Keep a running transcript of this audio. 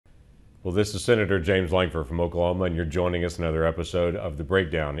Well, this is Senator James Lankford from Oklahoma, and you're joining us in another episode of The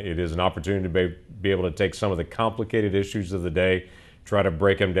Breakdown. It is an opportunity to be able to take some of the complicated issues of the day, try to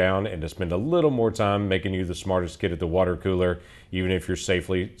break them down, and to spend a little more time making you the smartest kid at the water cooler, even if you're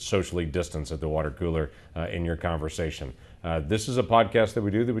safely socially distanced at the water cooler in your conversation. This is a podcast that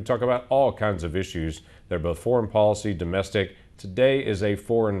we talk about all kinds of issues that are both foreign policy, domestic. Today is a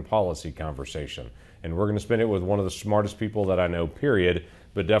foreign policy conversation, and we're going to spend it with one of the smartest people that I know, period,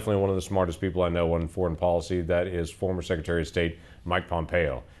 but definitely one of the smartest people I know on foreign policy. That is former Secretary of State Mike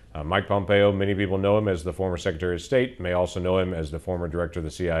Pompeo. Mike Pompeo, many people know him as the former Secretary of State, may also know him as the former Director of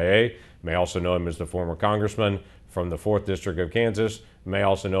the CIA, may also know him as the former Congressman from the 4th District of Kansas, may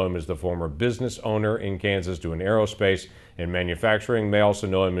also know him as the former business owner in Kansas doing aerospace and manufacturing, may also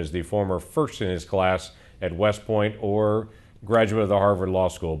know him as the former first in his class at West Point or graduate of the Harvard Law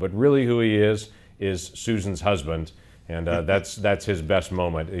School. But really who he is Susan's husband. And that's his best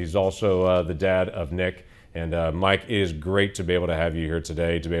moment. He's also the dad of Nick. And Mike, it is great to be able to have you here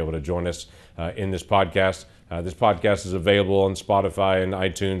today, to be able to join us in this podcast. This podcast is available on Spotify and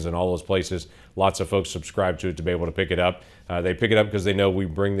iTunes and all those places. Lots of folks subscribe to it to be able to pick it up. They pick it up because they know we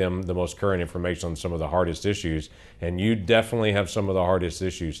bring them the most current information on some of the hardest issues. And you definitely have some of the hardest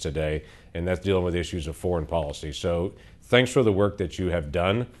issues today, and that's dealing with issues of foreign policy. So thanks for the work that you have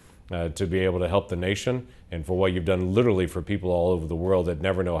done to be able to help the nation, and for what you've done literally for people all over the world that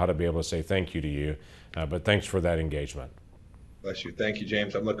never know how to be able to say thank you to you. But thanks for that engagement. Bless you. Thank you,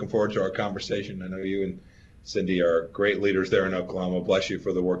 James. I'm looking forward to our conversation. I know you and Cindy are great leaders there in Oklahoma. Bless you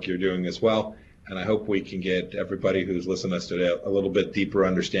for the work you're doing as well. And I hope we can get everybody who's listening to us today a little bit deeper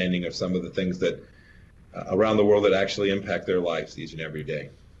understanding of some of the things that around the world that actually impact their lives each and every day.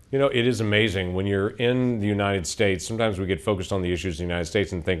 You know, it is amazing when you're in the United States. Sometimes we get focused on the issues in the United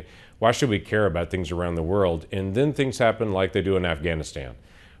States and think, why should we care about things around the world? And then things happen like they do in Afghanistan,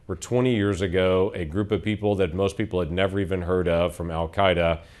 where 20 years ago, a group of people that most people had never even heard of from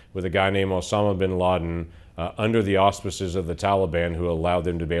Al-Qaeda, with a guy named Osama bin Laden, under the auspices of the Taliban, who allowed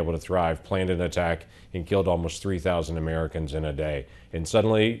them to be able to thrive, planned an attack and killed almost 3,000 Americans in a day. And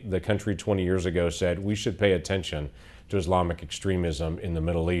suddenly, the country 20 years ago said, we should pay attention to Islamic extremism in the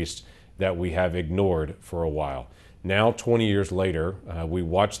Middle East that we have ignored for a while. Now, 20 years later, we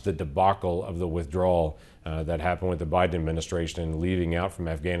watched the debacle of the withdrawal that happened with the Biden administration and leaving out from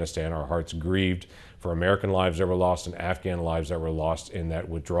Afghanistan. Our hearts grieved for American lives that were lost and Afghan lives that were lost in that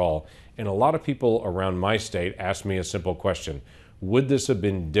withdrawal. And a lot of people around my state asked me a simple question: would this have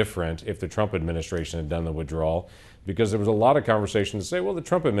been different if the Trump administration had done the withdrawal? Because there was a lot of conversation to say, well, the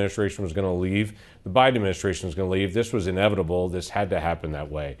Trump administration was going to leave, the Biden administration was going to leave, this was inevitable, this had to happen that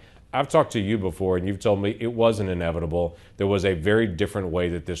way. I've talked to you before, and you've told me it wasn't inevitable. There was a very different way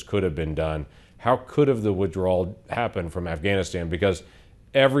that this could have been done. How could have the withdrawal happened from Afghanistan? Because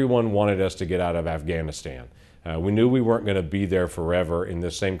everyone wanted us to get out of Afghanistan. We knew we weren't going to be there forever in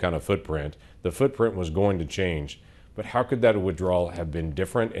this same kind of footprint. The footprint was going to change. But how could that withdrawal have been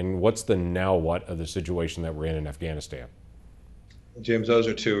different? And what's the now what of the situation that we're in Afghanistan? James, those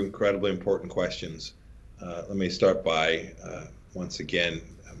are two incredibly important questions. Let me start by, once again,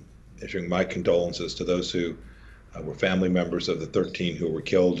 issuing my condolences to those who were family members of the 13 who were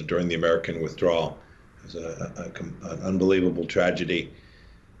killed during the American withdrawal. It was an unbelievable tragedy.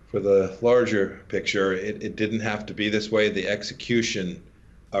 For the larger picture, it didn't have to be this way. The execution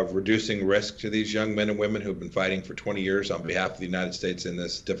of reducing risk to these young men and women who've been fighting for 20 years on behalf of the United States in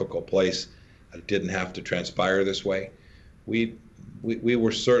this difficult place didn't have to transpire this way. We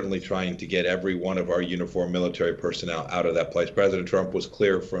were certainly trying to get every one of our uniformed military personnel out of that place. President Trump was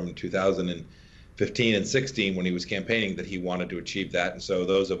clear from 2015 and 16 when he was campaigning that he wanted to achieve that. And so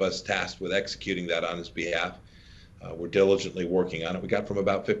those of us tasked with executing that on his behalf were diligently working on it. We got from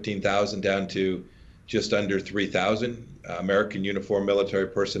about 15,000 down to just under 3,000 American uniformed military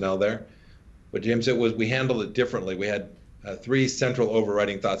personnel there. But James, we handled it differently. We had three central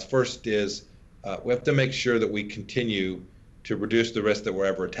overriding thoughts. First is we have to make sure that we continue to reduce the risk that we're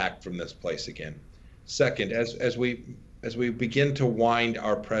ever attacked from this place again. Second, as we begin to wind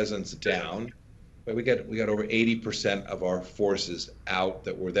our presence down, we got over 80% of our forces out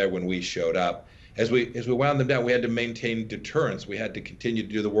that were there when we showed up. As we wound them down, we had to maintain deterrence. We had to continue to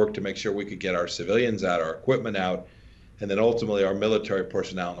do the work to make sure we could get our civilians out, our equipment out, and then ultimately our military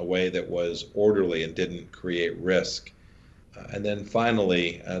personnel in a way that was orderly and didn't create risk. And then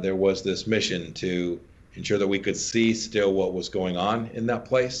finally, there was this mission to ensure that we could see still what was going on in that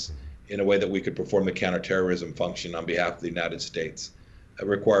place in a way that we could perform the counterterrorism function on behalf of the United States. It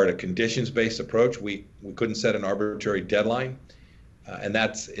required a conditions-based approach. We couldn't set an arbitrary deadline. And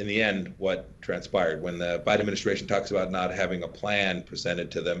that's, in the end, what transpired. When the Biden administration talks about not having a plan presented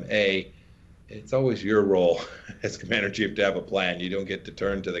to them, it's always your role as commander-in-chief to have a plan. You don't get to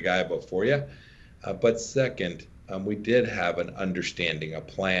turn to the guy before you. But second, we did have an understanding, a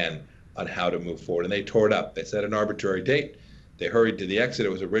plan on how to move forward. And they tore it up. They set an arbitrary date. They hurried to the exit. It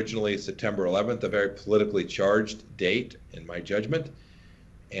was originally September 11th, a very politically charged date, in my judgment.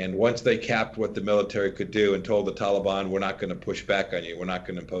 And once they capped what the military could do and told the Taliban, we're not going to push back on you, we're not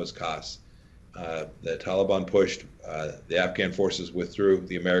going to impose costs, the Taliban pushed, the Afghan forces withdrew,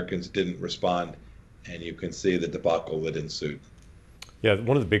 the Americans didn't respond, and you can see the debacle that ensued. Yeah,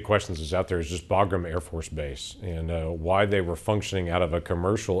 one of the big questions that's out there is just Bagram Air Force Base and why they were functioning out of a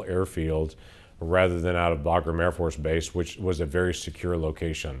commercial airfield rather than out of Bagram Air Force Base, which was a very secure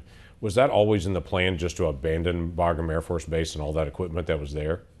location. Was that always in the plan, just to abandon Bagram Air Force Base and all that equipment that was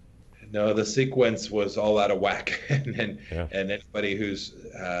there? No, the sequence was all out of whack, and anybody who's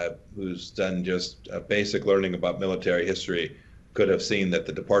done just basic learning about military history could have seen that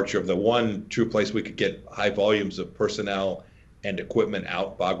the departure of the one true place we could get high volumes of personnel and equipment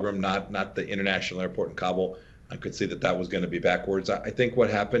out, Bagram, not the international airport in Kabul, I could see that was going to be backwards. I think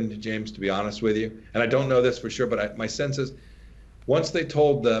what happened, James, to be honest with you, and I don't know this for sure, but my sense is, once they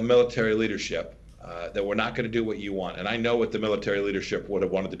told the military leadership that we're not going to do what you want, and I know what the military leadership would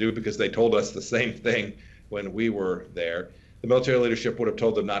have wanted to do because they told us the same thing when we were there. The military leadership would have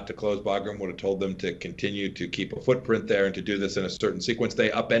told them not to close Bagram, would have told them to continue to keep a footprint there and to do this in a certain sequence.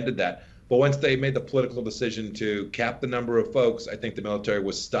 They upended that. But once they made the political decision to cap the number of folks, I think the military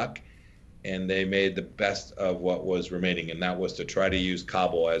was stuck, and they made the best of what was remaining, and that was to try to use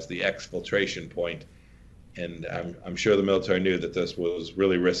Kabul as the exfiltration point. And I'm sure the military knew that this was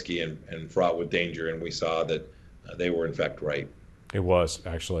really risky and fraught with danger, and we saw that they were in fact right. It was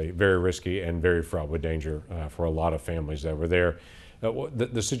actually very risky and very fraught with danger for a lot of families that were there.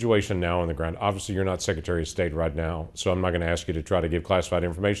 The situation now on the ground, obviously you're not Secretary of State right now, so I'm not going to ask you to try to give classified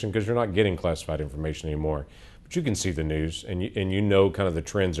information because you're not getting classified information anymore. But you can see the news and you know kind of the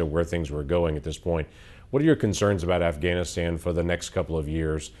trends of where things were going at this point. What are your concerns about Afghanistan for the next couple of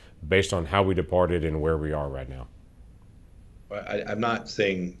years based on how we departed and where we are right now? I'm not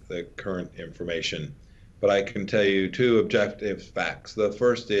seeing the current information, but I can tell you two objective facts. The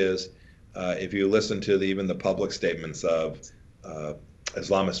first is, if you listen to even the public statements of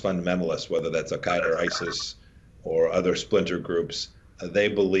Islamist fundamentalists, whether that's Al-Qaeda or ISIS or other splinter groups, they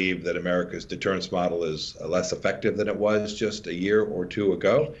believe that America's deterrence model is less effective than it was just a year or two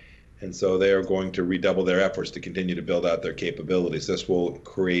ago. And so they are going to redouble their efforts to continue to build out their capabilities. This will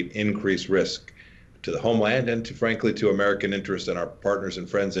create increased risk to the homeland and, frankly, to American interests and our partners and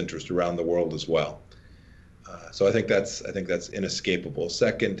friends' interests around the world as well. So I think that's inescapable.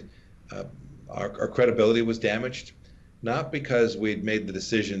 Second, our credibility was damaged, not because we'd made the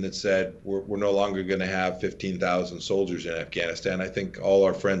decision that said we're no longer going to have 15,000 soldiers in Afghanistan. I think all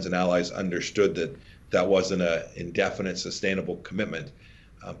our friends and allies understood that wasn't an indefinite, sustainable commitment.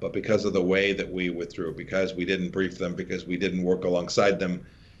 But because of the way that we withdrew, because we didn't brief them, because we didn't work alongside them,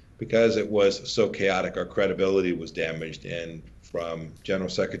 because it was so chaotic, our credibility was damaged. And from General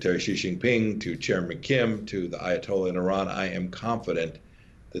Secretary Xi Jinping to Chairman Kim to the Ayatollah in Iran, I am confident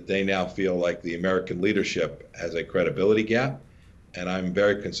that they now feel like the American leadership has a credibility gap. And I'm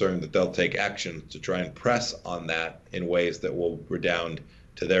very concerned that they'll take action to try and press on that in ways that will redound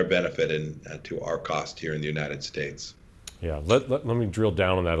to their benefit and to our cost here in the United States. Yeah, let me drill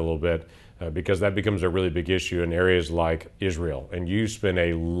down on that a little bit because that becomes a really big issue in areas like Israel. And you spend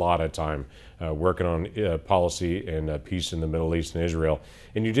a lot of time working on policy and peace in the Middle East and Israel.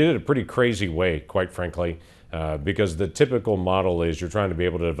 And you did it a pretty crazy way, quite frankly, because the typical model is you're trying to be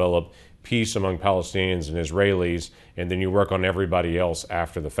able to develop peace among Palestinians and Israelis, and then you work on everybody else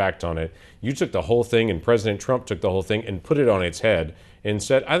after the fact on it. You took the whole thing, and President Trump took the whole thing and put it on its head and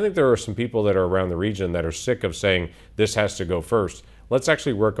said, I think there are some people that are around the region that are sick of saying this has to go first. Let's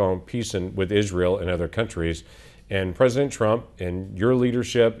actually work on peace with Israel and other countries. And President Trump and your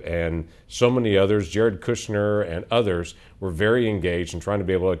leadership and so many others, Jared Kushner and others, were very engaged in trying to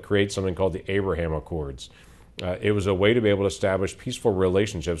be able to create something called the Abraham Accords. It was a way to be able to establish peaceful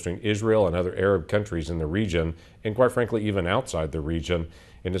relationships between Israel and other Arab countries in the region, and quite frankly, even outside the region,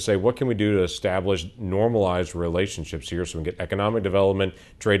 and to say, what can we do to establish normalized relationships here so we can get economic development,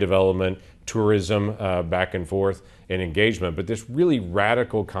 trade development, tourism back and forth, and engagement. But this really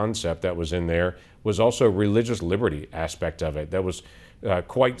radical concept that was in there was also a religious liberty aspect of it. That was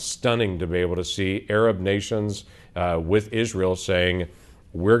quite stunning to be able to see Arab nations with Israel saying,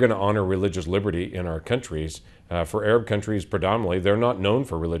 we're going to honor religious liberty in our countries. For Arab countries predominantly, they're not known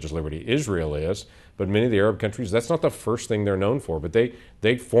for religious liberty. Israel is, but many of the Arab countries, that's not the first thing they're known for. But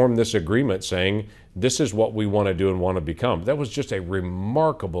they formed this agreement saying, this is what we want to do and want to become. That was just a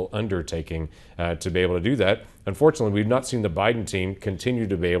remarkable undertaking to be able to do that. Unfortunately, we've not seen the Biden team continue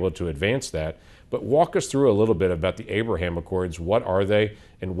to be able to advance that. But walk us through a little bit about the Abraham Accords. What are they,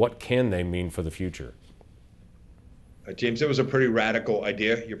 and what can they mean for the future? James, it was a pretty radical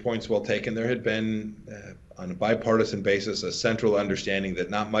idea. Your point's well taken. There had been, on a bipartisan basis, a central understanding that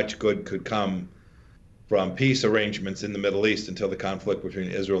not much good could come from peace arrangements in the Middle East until the conflict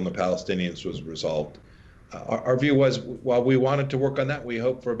between Israel and the Palestinians was resolved. Our view was, while we wanted to work on that, we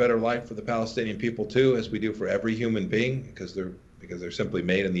hope for a better life for the Palestinian people too, as we do for every human being, because they're simply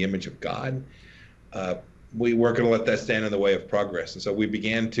made in the image of God. We weren't going to let that stand in the way of progress, and so we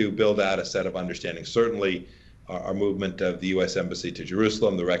began to build out a set of understandings. Certainly, our movement of the U.S. Embassy to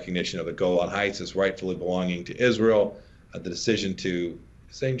Jerusalem, the recognition of the Golan Heights as rightfully belonging to Israel, the decision to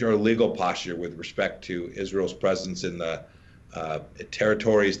change our legal posture with respect to Israel's presence in the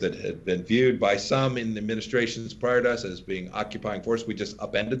territories that had been viewed by some in administrations prior to us as being occupying force. We just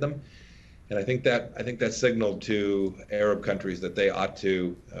upended them, and I think that signaled to Arab countries that they ought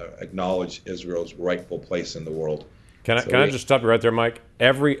to acknowledge Israel's rightful place in the world. Can I just stop you right there, Mike?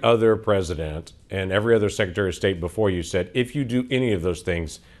 Every other president and every other Secretary of State before you said, if you do any of those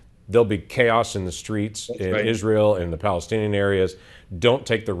things, there'll be chaos in the streets in Israel and the Palestinian areas. Don't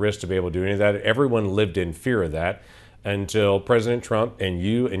take the risk to be able to do any of that. Everyone lived in fear of that until President Trump and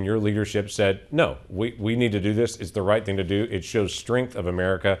you and your leadership said, no, we need to do this. It's the right thing to do. It shows strength of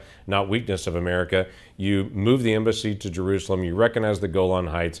America, not weakness of America. You move the embassy to Jerusalem. You recognize the Golan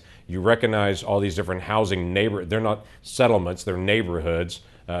Heights. You recognize all these different housing they're not settlements, they're neighborhoods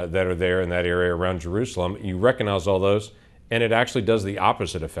that are there in that area around Jerusalem. You recognize all those, and it actually does the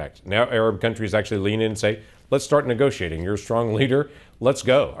opposite effect. Now Arab countries actually lean in and say, let's start negotiating. You're a strong leader. Let's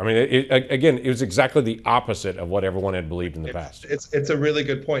go. I mean, it was exactly the opposite of what everyone had believed in the past. It's a really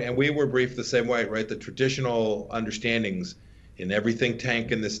good point. And we were briefed the same way, right? The traditional understandings in every think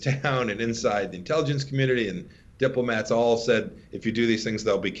tank in this town and inside the intelligence community and diplomats all said, if you do these things,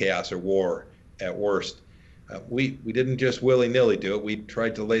 there'll be chaos or war at worst. We didn't just willy-nilly do it. We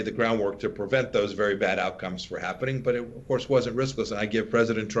tried to lay the groundwork to prevent those very bad outcomes from happening. But it, of course, wasn't riskless. And I give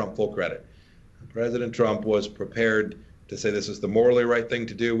President Trump full credit. President Trump was prepared to say this is the morally right thing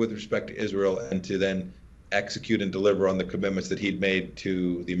to do with respect to Israel and to then execute and deliver on the commitments that he'd made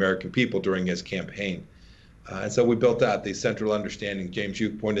to the American people during his campaign. And so we built out these central understanding. James, you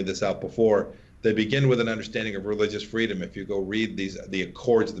pointed this out before. They begin with an understanding of religious freedom. If you go read the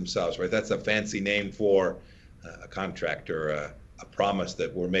accords themselves, right? That's a fancy name for a contract or a promise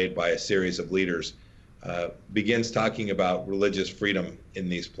that were made by a series of leaders. Begins talking about religious freedom in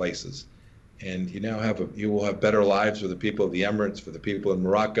these places. And you will have better lives for the people of the Emirates, for the people in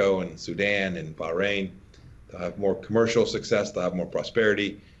Morocco and Sudan and Bahrain. They'll have more commercial success, they'll have more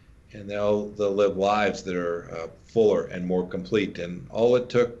prosperity, and they'll live lives that are fuller and more complete. And all it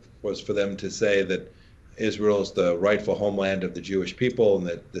took was for them to say that Israel is the rightful homeland of the Jewish people and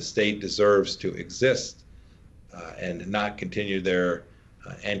that the state deserves to exist and not continue their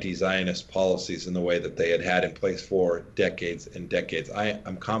anti-Zionist policies in the way that they had in place for decades and decades.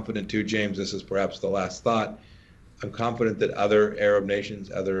 I'm confident too, James, this is perhaps the last thought. I'm confident that other Arab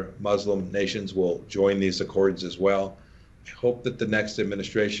nations, other Muslim nations will join these accords as well. I hope that the next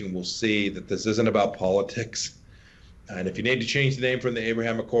administration will see that this isn't about politics. And if you need to change the name from the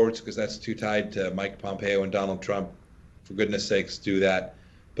Abraham Accords, because that's too tied to Mike Pompeo and Donald Trump, for goodness sakes, do that.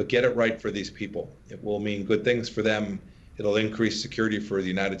 But get it right for these people. It will mean good things for them. It'll increase security for the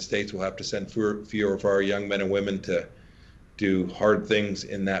United States. We'll have to send fewer of our young men and women to do hard things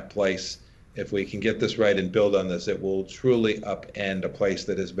in that place. If we can get this right and build on this, it will truly upend a place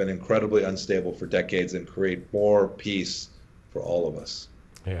that has been incredibly unstable for decades and create more peace for all of us.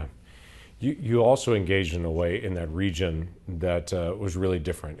 Yeah. You also engaged in a way in that region that was really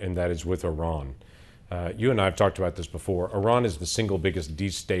different, and that is with Iran. You and I have talked about this before. Iran is the single biggest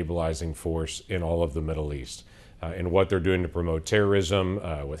destabilizing force in all of the Middle East. And what they're doing to promote terrorism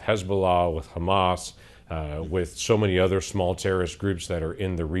with Hezbollah, with Hamas, with so many other small terrorist groups that are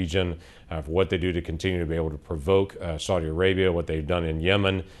in the region, for what they do to continue to be able to provoke Saudi Arabia, what they've done in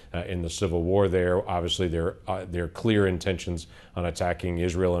Yemen, in the civil war there. Obviously, their clear intentions on attacking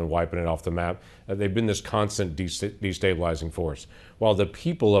Israel and wiping it off the map. They've been this constant destabilizing force. While the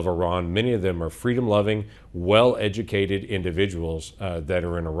people of Iran, many of them are freedom-loving, well-educated individuals that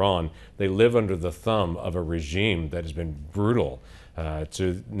are in Iran, they live under the thumb of a regime that has been brutal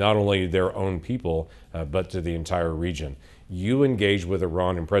to not only their own people, but to the entire region. you engaged with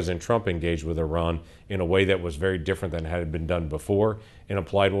Iran and President Trump engaged with Iran in a way that was very different than had been done before and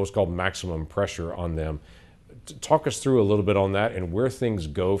applied what was called maximum pressure on them. Talk us through a little bit on that and where things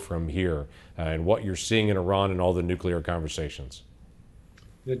go from here and what you're seeing in Iran and all the nuclear conversations.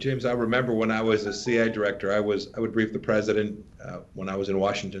 James, I remember when I was a CIA director, I would brief the president when I was in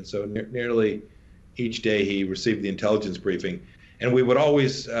Washington. So nearly each day he received the intelligence briefing, and we would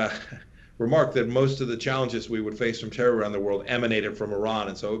always remark that most of the challenges we would face from terror around the world emanated from Iran.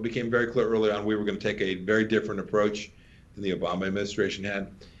 And so it became very clear early on we were going to take a very different approach than the Obama administration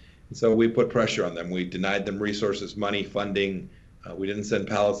had. And so we put pressure on them. We denied them resources, money, funding. We didn't send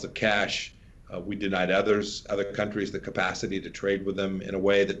pallets of cash. We denied other countries the capacity to trade with them in a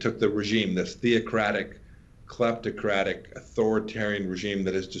way that took the regime, this theocratic, kleptocratic, authoritarian regime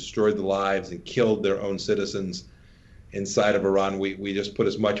that has destroyed the lives and killed their own citizens inside of Iran. We just put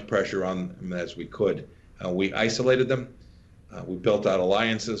as much pressure on them as we could. We isolated them. We built out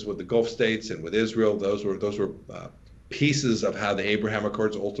alliances with the Gulf states and with Israel. Those were pieces of how the Abraham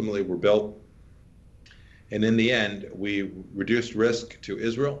Accords ultimately were built. And in the end, we reduced risk to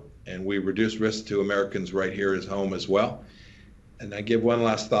Israel, and we reduced risk to Americans right here at home as well. And I give one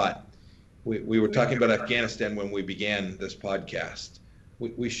last thought. We were talking about Afghanistan when we began this podcast.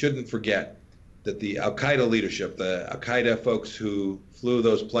 We shouldn't forget that the Al-Qaeda leadership, the Al-Qaeda folks who flew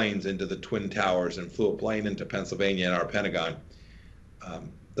those planes into the Twin Towers and flew a plane into Pennsylvania and our Pentagon,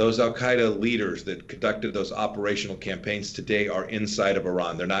 those Al-Qaeda leaders that conducted those operational campaigns today are inside of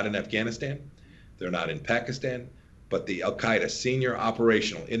Iran. They're not in Afghanistan. They're not in Pakistan. But the Al-Qaeda senior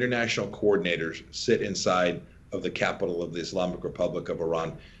operational international coordinators sit inside of the capital of the Islamic Republic of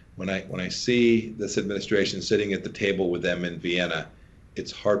Iran. When I see this administration sitting at the table with them in Vienna,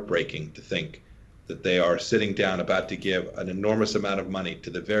 it's heartbreaking to think that they are sitting down about to give an enormous amount of money to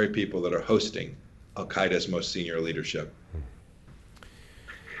the very people that are hosting Al-Qaeda's most senior leadership.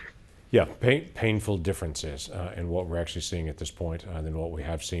 Yeah, painful differences in what we're actually seeing at this point than what we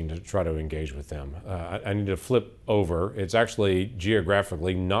have seen to try to engage with them. I need to flip over. It's actually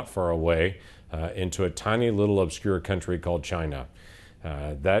geographically not far away into a tiny little obscure country called China.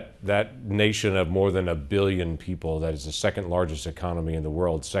 That nation of more than 1 billion people, that is the second largest economy in the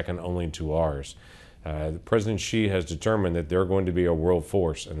world, second only to ours. President Xi has determined that they're going to be a world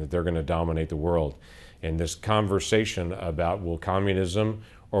force and that they're going to dominate the world. And this conversation about will communism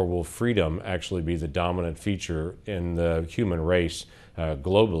or will freedom actually be the dominant feature in the human race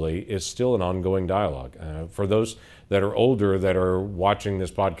globally is still an ongoing dialogue. For those that are older that are watching this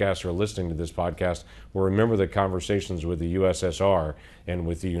podcast or listening to this podcast will remember the conversations with the USSR and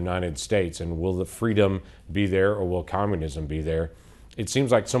with the United States, and will the freedom be there or will communism be there? It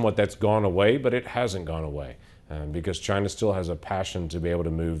seems like somewhat that's gone away, but it hasn't gone away because China still has a passion to be able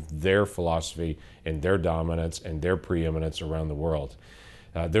to move their philosophy and their dominance and their preeminence around the world.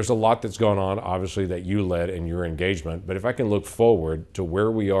 There's a lot that's gone on, obviously, that you led in your engagement. But if I can look forward to where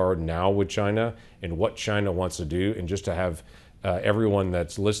we are now with China and what China wants to do, and just to have everyone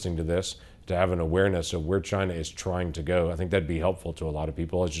that's listening to this to have an awareness of where China is trying to go, I think that'd be helpful to a lot of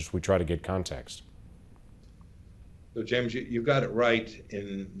people as just we try to get context. So, James, you got it right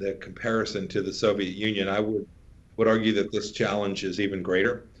in the comparison to the Soviet Union. I would argue that this challenge is even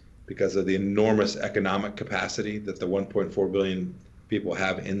greater because of the enormous economic capacity that the 1.4 billion people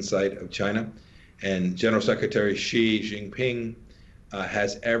have inside of China. And General Secretary Xi Jinping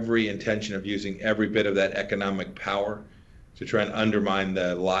has every intention of using every bit of that economic power to try and undermine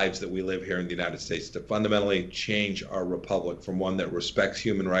the lives that we live here in the United States, to fundamentally change our republic from one that respects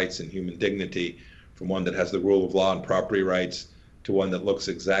human rights and human dignity, from one that has the rule of law and property rights, to one that looks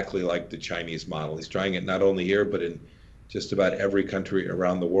exactly like the Chinese model. He's trying it not only here, but in just about every country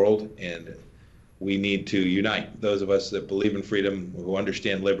around the world. And we need to unite. Those of us that believe in freedom, who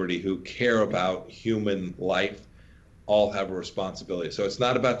understand liberty, who care about human life, all have a responsibility. So it's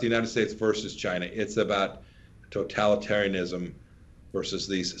not about the United States versus China. It's about totalitarianism versus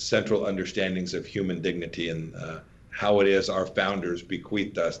these central understandings of human dignity and how it is our founders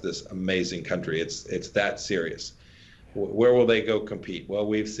bequeathed us this amazing country. It's that serious. Where will they go compete? Well,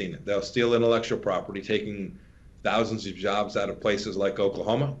 we've seen it. They'll steal intellectual property, taking thousands of jobs out of places like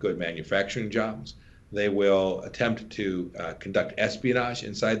Oklahoma, good manufacturing jobs. They will attempt to conduct espionage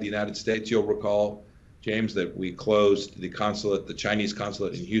inside the United States. You'll recall, James, that we closed the consulate, the Chinese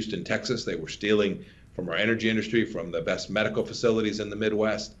consulate in Houston, Texas. They were stealing from our energy industry, from the best medical facilities in the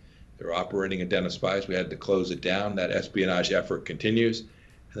Midwest. They were operating identity spies. We had to close it down. That espionage effort continues.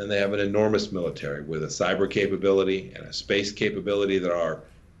 And then they have an enormous military with a cyber capability and a space capability that are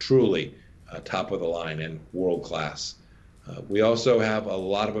truly top of the line and world class. We also have a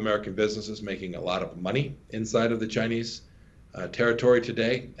lot of American businesses making a lot of money inside of the Chinese territory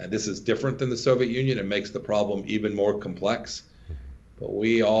today. And this is different than the Soviet Union. It makes the problem even more complex. But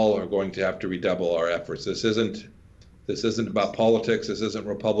we all are going to have to redouble our efforts. This isn't about politics. This isn't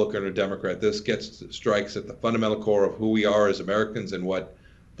Republican or Democrat. This strikes at the fundamental core of who we are as Americans and what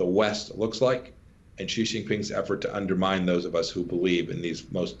the West looks like. And Xi Jinping's effort to undermine those of us who believe in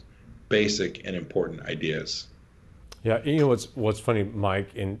these most basic and important ideas. Yeah, you know what's funny,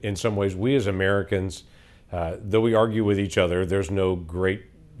 Mike. In some ways, we as Americans, though we argue with each other, there's no great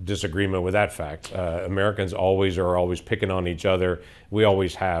disagreement with that fact. Americans are always picking on each other. We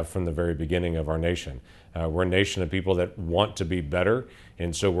always have from the very beginning of our nation. We're a nation of people that want to be better,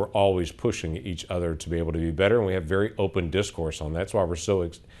 and so we're always pushing each other to be able to be better, and we have very open discourse on that. That's why we're so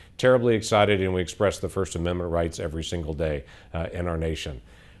terribly excited, and we express the First Amendment rights every single day in our nation.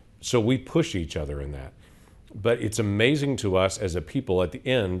 So we push each other in that. But it's amazing to us as a people, at the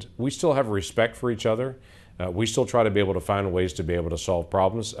end, we still have respect for each other. We still try to be able to find ways to be able to solve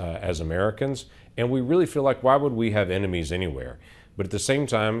problems as Americans. And we really feel like, why would we have enemies anywhere? But at the same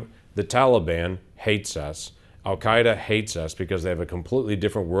time, the Taliban hates us. Al-Qaeda hates us because they have a completely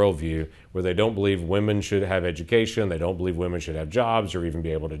different worldview where they don't believe women should have education, they don't believe women should have jobs or even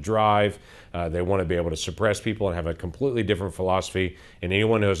be able to drive. They want to be able to suppress people and have a completely different philosophy. And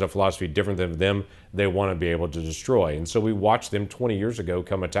anyone who has a philosophy different than them, they want to be able to destroy. And so we watched them 20 years ago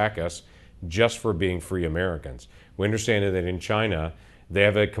come attack us just for being free Americans. We understand that in China, they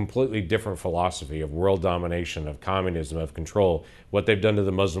have a completely different philosophy of world domination, of communism, of control. What they've done to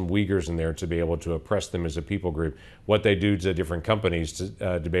the Muslim Uyghurs in there to be able to oppress them as a people group. What they do to different companies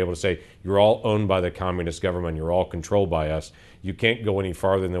to be able to say, you're all owned by the communist government, you're all controlled by us. You can't go any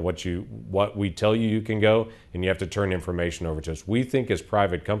farther than what we tell you can go, and you have to turn information over to us. We think as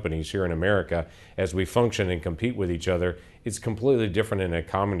private companies here in America, as we function and compete with each other, it's completely different in a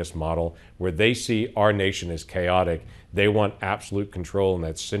communist model where they see our nation as chaotic. They want absolute control, and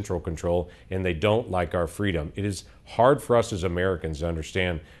that's central control, and they don't like our freedom. It is hard for us as Americans to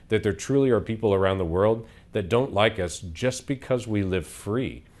understand that there truly are people around the world that don't like us just because we live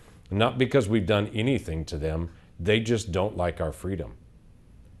free, not because we've done anything to them. They just don't like our freedom.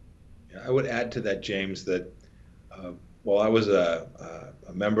 I would add to that, James, that while I was a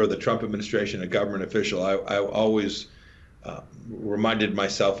member of the Trump administration, a government official, I always reminded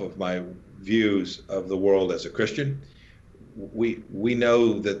myself of my views of the world as a Christian. We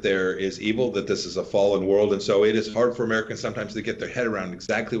know that there is evil, that this is a fallen world, and so it is hard for Americans sometimes to get their head around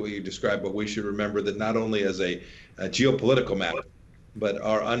exactly what you described, but we should remember that not only as a geopolitical matter, but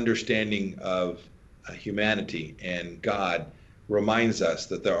our understanding of humanity and God reminds us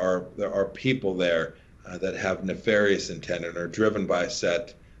that there are people there that have nefarious intent and are driven by a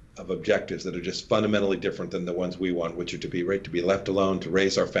set of objectives that are just fundamentally different than the ones we want, which are to be left alone, to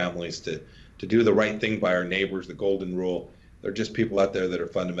raise our families, to do the right thing by our neighbors, the golden rule. There are just people out there that are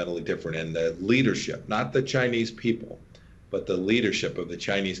fundamentally different. And the leadership, not the Chinese people, but the leadership of the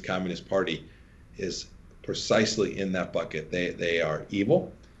Chinese Communist Party is precisely in that bucket. They are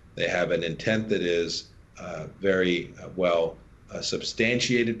evil. They have an intent that is very well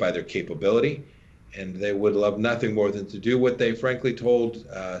substantiated by their capability. And they would love nothing more than to do what they frankly told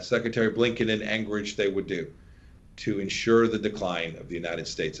Secretary Blinken in Anchorage they would do, to ensure the decline of the United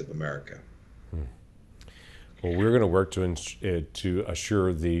States of America. Well, we're going to work to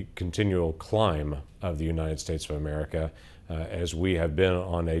assure the continual climb of the United States of America, as we have been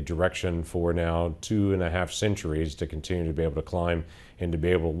on a direction for now 2.5 centuries to continue to be able to climb and to be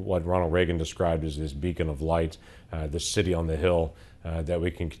able, what Ronald Reagan described as this beacon of light, the city on the hill, that we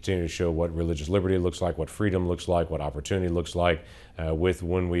can continue to show what religious liberty looks like, what freedom looks like, what opportunity looks like, with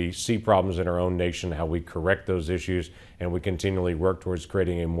when we see problems in our own nation, how we correct those issues, and we continually work towards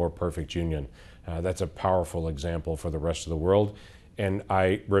creating a more perfect union. That's a powerful example for the rest of the world. And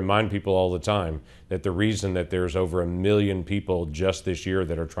I remind people all the time that the reason that there's over 1 million people just this year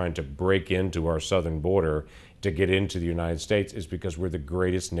that are trying to break into our southern border to get into the United States is because we're the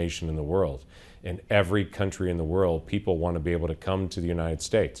greatest nation in the world. In every country in the world, people want to be able to come to the United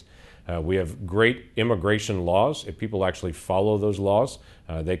States. We have great immigration laws. If people actually follow those laws,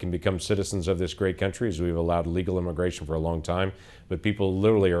 they can become citizens of this great country, as we've allowed legal immigration for a long time. But people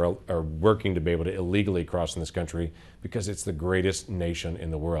literally are working to be able to illegally cross in this country because it's the greatest nation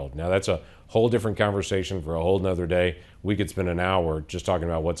in the world. Now, that's a whole different conversation for a whole nother day. We could spend an hour just talking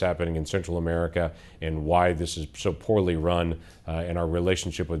about what's happening in Central America and why this is so poorly run, and our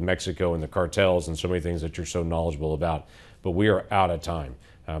relationship with Mexico and the cartels and so many things that you're so knowledgeable about. But we are out of time.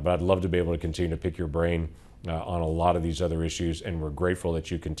 But I'd love to be able to continue to pick your brain on a lot of these other issues, and we're grateful that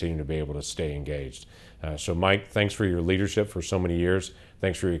you continue to be able to stay engaged. So Mike, thanks for your leadership for so many years.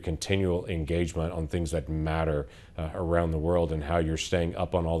 Thanks for your continual engagement on things that matter around the world, and how you're staying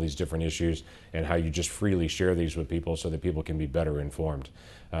up on all these different issues, and how you just freely share these with people so that people can be better informed.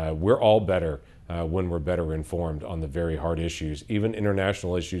 We're all better when we're better informed on the very hard issues, even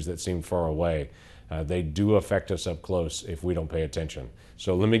international issues that seem far away. They do affect us up close if we don't pay attention.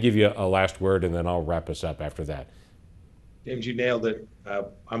 So let me give you a last word, and then I'll wrap us up after that. James, you nailed it.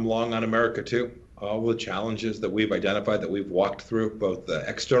 I'm long on America too. All the challenges that we've identified, that we've walked through, both the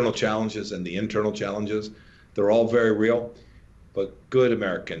external challenges and the internal challenges, they're all very real. But good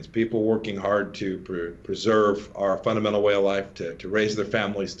Americans, people working hard to preserve our fundamental way of life, to raise their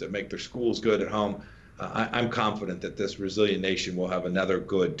families, to make their schools good at home. I'm confident that this resilient nation will have another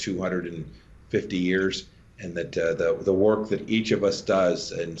good 250 years, and that the work that each of us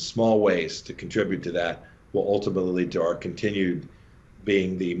does in small ways to contribute to that will ultimately lead to our continued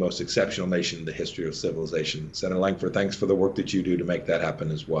being the most exceptional nation in the history of civilization. Senator Lankford, thanks for the work that you do to make that happen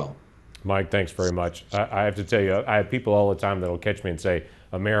as well. Mike, thanks very much. I have to tell you, I have people all the time that will catch me and say,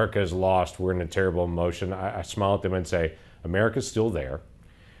 America is lost, we're in a terrible emotion. I smile at them and say, America's still there.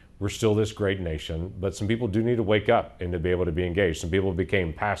 We're still this great nation, but some people do need to wake up and to be able to be engaged. Some people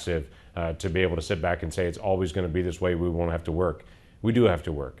became passive to be able to sit back and say, it's always going to be this way, we won't have to work. We do have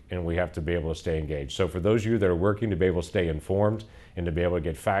to work, and we have to be able to stay engaged. So for those of you that are working to be able to stay informed and to be able to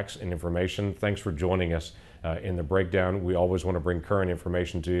get facts and information, thanks for joining us in the breakdown. We always want to bring current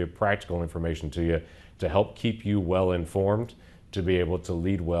information to you, practical information to you, to help keep you well informed, to be able to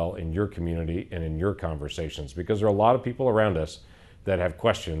lead well in your community and in your conversations, because there are a lot of people around us that have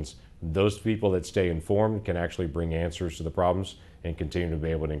questions. Those people that stay informed can actually bring answers to the problems and continue to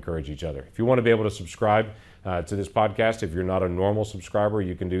be able to encourage each other. If you want to be able to subscribe to this podcast, if you're not a normal subscriber,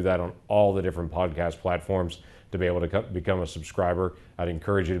 you can do that on all the different podcast platforms to be able to become a subscriber. I'd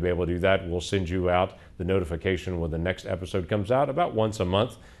encourage you to be able to do that. We'll send you out the notification when the next episode comes out about once a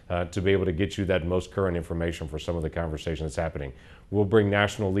month to be able to get you that most current information for some of the conversation that's happening. We'll bring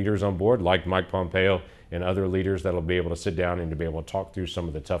national leaders on board like Mike Pompeo and other leaders that'll be able to sit down and to be able to talk through some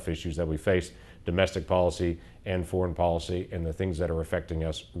of the tough issues that we face, domestic policy and foreign policy, and the things that are affecting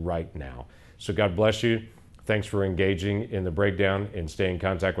us right now. So God bless you. Thanks for engaging in the breakdown and stay in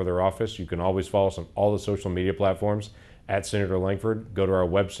contact with our office. You can always follow us on all the social media platforms at Senator Lankford. Go to our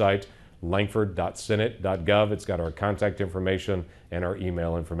website, lankford.senate.gov. It's got our contact information and our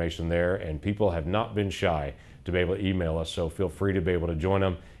email information there. And people have not been shy to be able to email us, so feel free to be able to join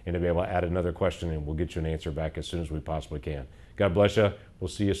them and to be able to add another question, and we'll get you an answer back as soon as we possibly can. God bless you. We'll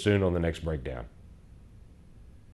see you soon on the next breakdown.